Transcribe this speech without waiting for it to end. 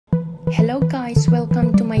Hello guys!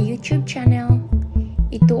 Welcome to my YouTube channel.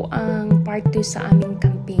 Ito ang part 2 sa aming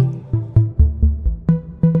camping.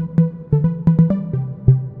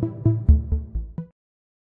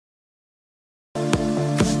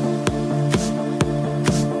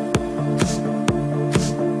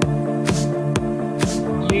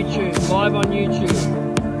 YouTube, live on YouTube.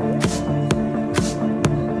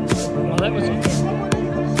 Oh, that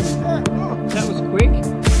was quick.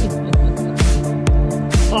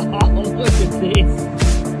 Oh, look at this.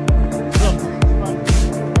 Oh.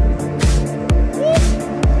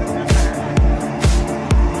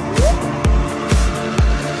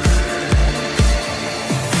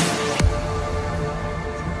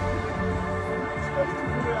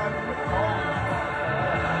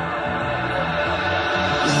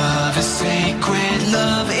 Love is sacred,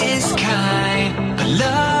 love is kind, but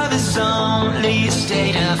love is only a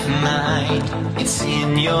state of mind. It's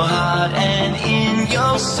in your heart and in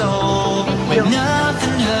your soul, where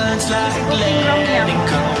nothing hurts like letting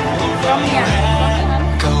go of all you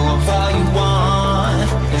had, go of all you want,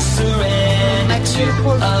 and surrender to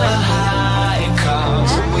a higher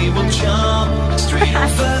cause. We will jump straight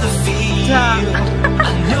over the field.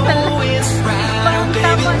 I know it's right, oh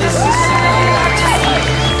baby, this is how I like to feel.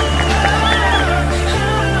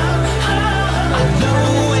 I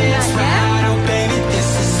know it's right, oh baby, this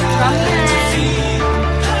is how I like to feel.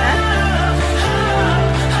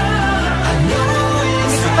 I know it's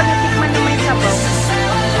right, oh baby, this is how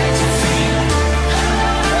I like to feel. I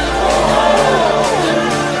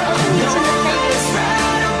know it's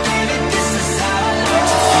right, oh baby, this is how I like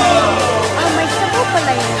to feel. Oh, may sabaw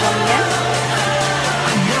pala yung ganyan.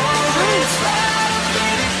 I know it's right, oh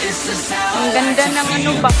baby, this is how I Ang like ganda to ng feel.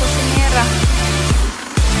 ano ba, kusinera.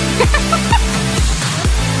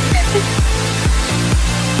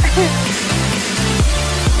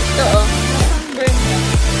 Ito oh.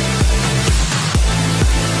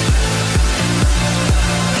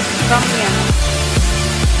 Ramya.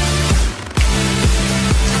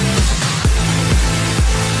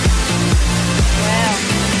 Wow.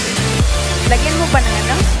 Lagyan mo ba ng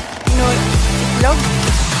ano? Itlog?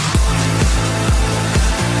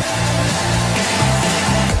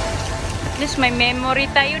 At least may memory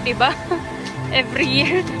tayo, di ba? Every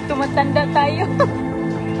year, tumatanda tayo.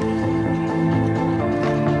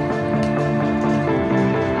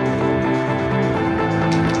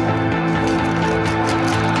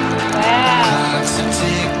 Wow! Clocks are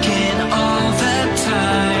ticking all the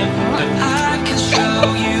time, but I can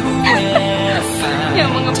show you where to find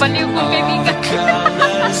Yung mga baliw kong all the kaibigan.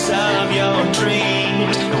 colors of your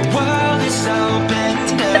dreams. The world is opened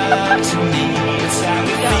up to me. It's how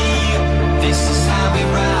we feel. This is how we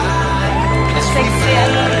ride. As we Sexy,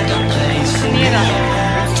 find our place in the Nira.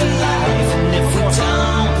 afterlife. And if we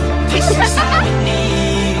don't, this is how we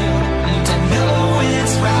kneel. And I know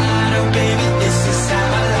it's right, oh baby, this is how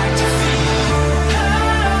I like to feel.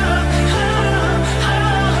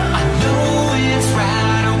 I know it's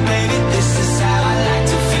right, oh baby, this is how I like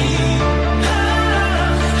to feel.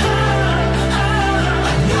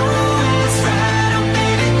 I know it's right, oh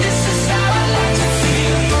baby, this is how I like to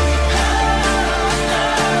feel.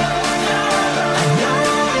 I know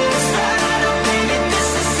it's right, oh baby, this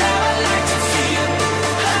is how I like to feel.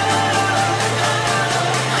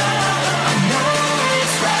 I know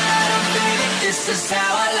it's right, oh baby, this is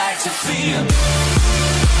how I like to feel.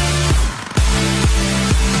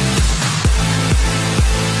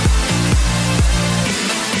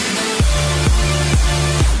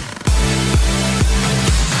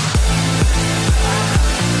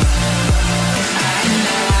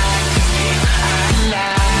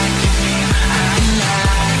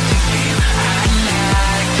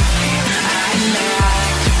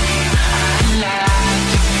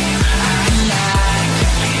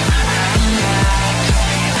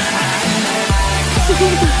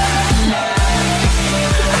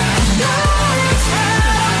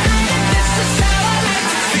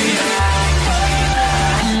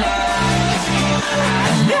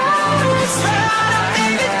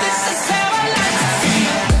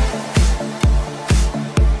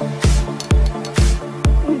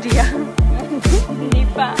 Hindi ah. Hindi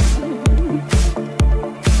pa.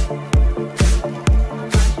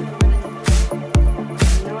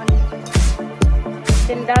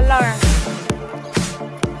 $10.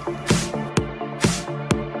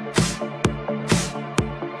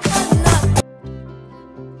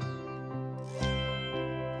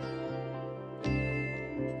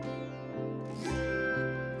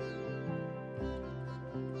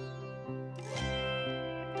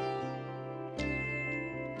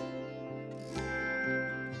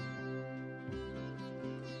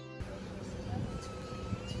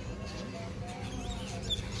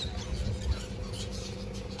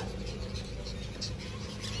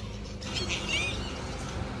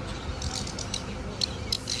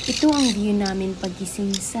 Ito ang view namin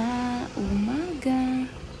pagising sa umaga.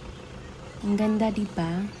 Ang ganda, di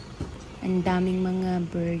ba? Ang daming mga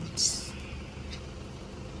birds.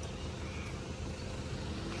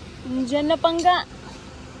 Diyan na pangga.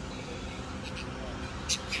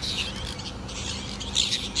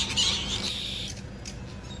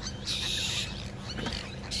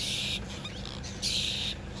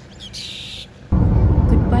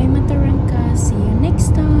 Goodbye, Mataranka. See you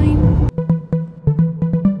next time.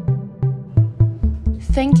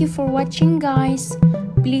 Thank you for watching, guys.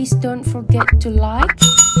 Please don't forget to like,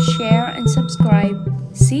 share, and subscribe.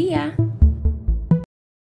 See ya!